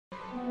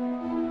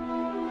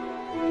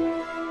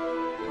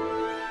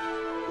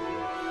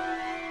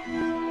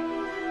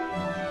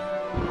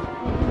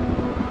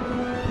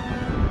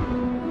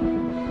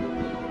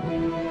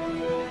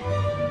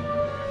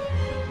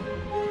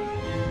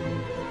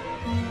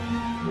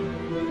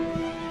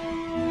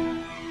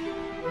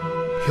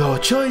Your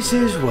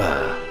choices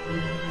were: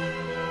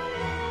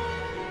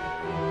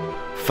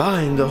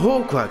 find the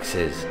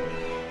Horcruxes,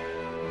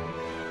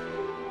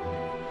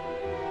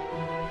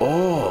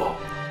 or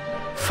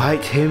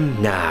fight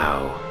him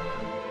now.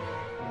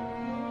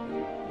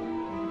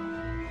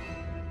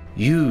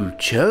 You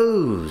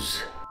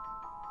chose.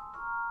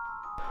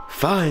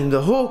 Find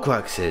the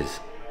Horcruxes.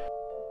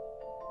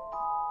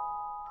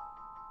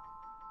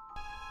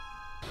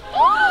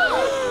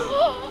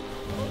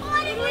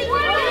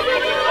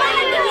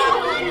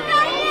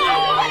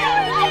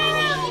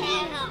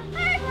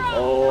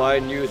 Oh, I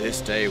knew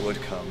this day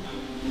would come.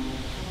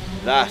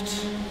 That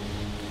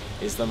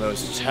is the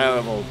most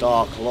terrible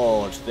Dark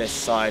Lord this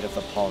side of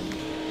the pond.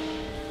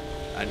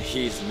 And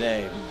his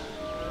name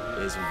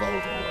is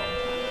Voldemort.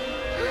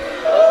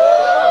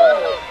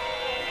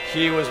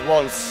 He was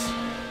once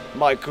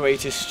my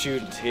greatest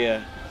student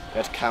here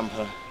at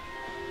Camper,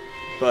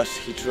 but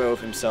he drove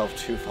himself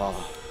too far,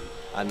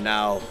 and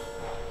now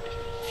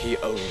he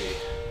only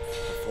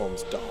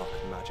performs dark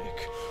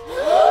magic.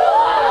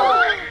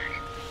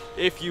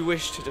 If you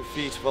wish to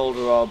defeat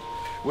Voldemort,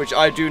 which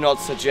I do not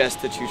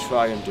suggest that you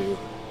try and do,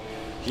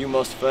 you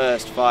must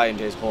first find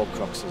his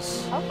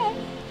Horcruxes. Okay.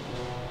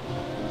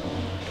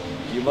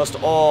 You must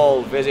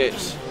all visit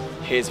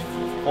his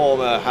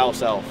former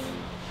house elf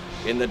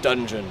in the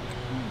dungeon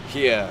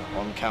here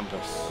on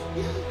campus.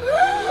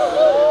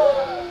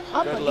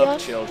 Good luck,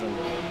 children.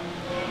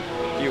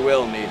 You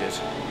will need it.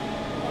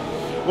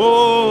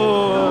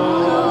 Whoa!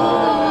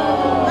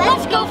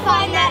 Let's go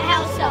find that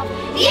house elf.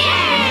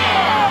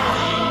 Yeah!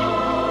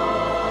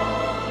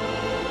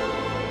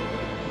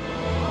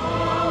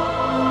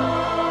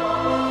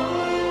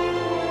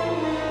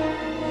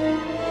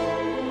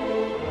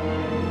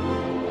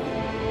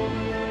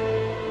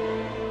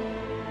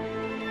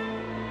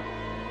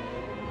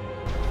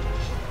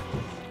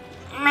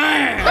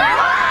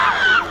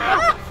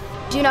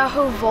 Do you know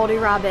who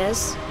Voldemort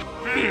is?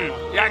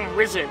 Young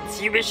wizards,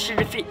 you wish to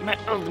defeat my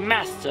old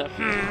master.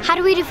 How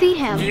do we defeat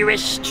him? You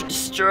wish to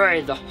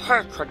destroy the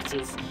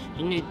Horcruxes.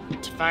 You need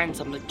to find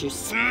something to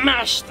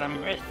smash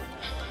them with.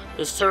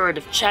 The sword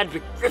of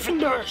Chadwick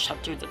Gryffindor shall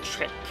do the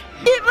trick.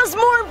 Give us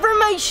more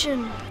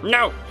information!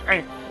 No,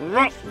 I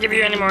won't give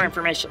you any more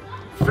information.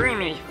 Free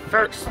me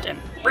first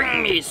and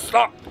bring me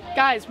Sloth.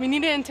 Guys, we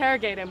need to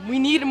interrogate him. We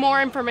need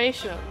more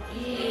information.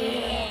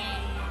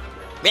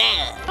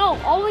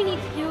 Oh, all we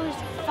need to do is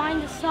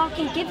find the sock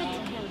and give it to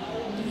him.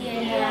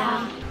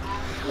 Yeah.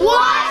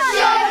 What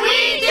should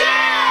we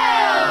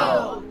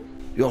do?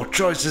 Your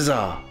choices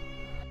are: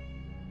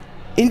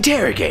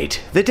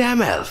 interrogate the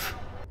damn elf,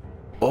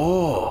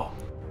 or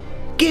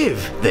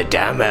give the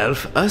damn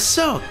elf a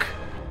sock.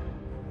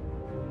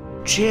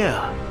 Cheer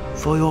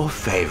for your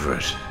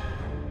favorite.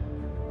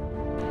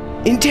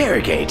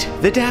 Interrogate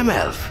the damn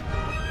elf,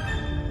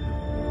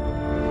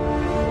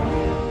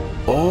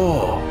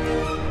 or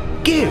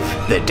give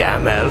the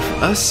damn elf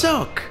a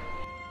sock.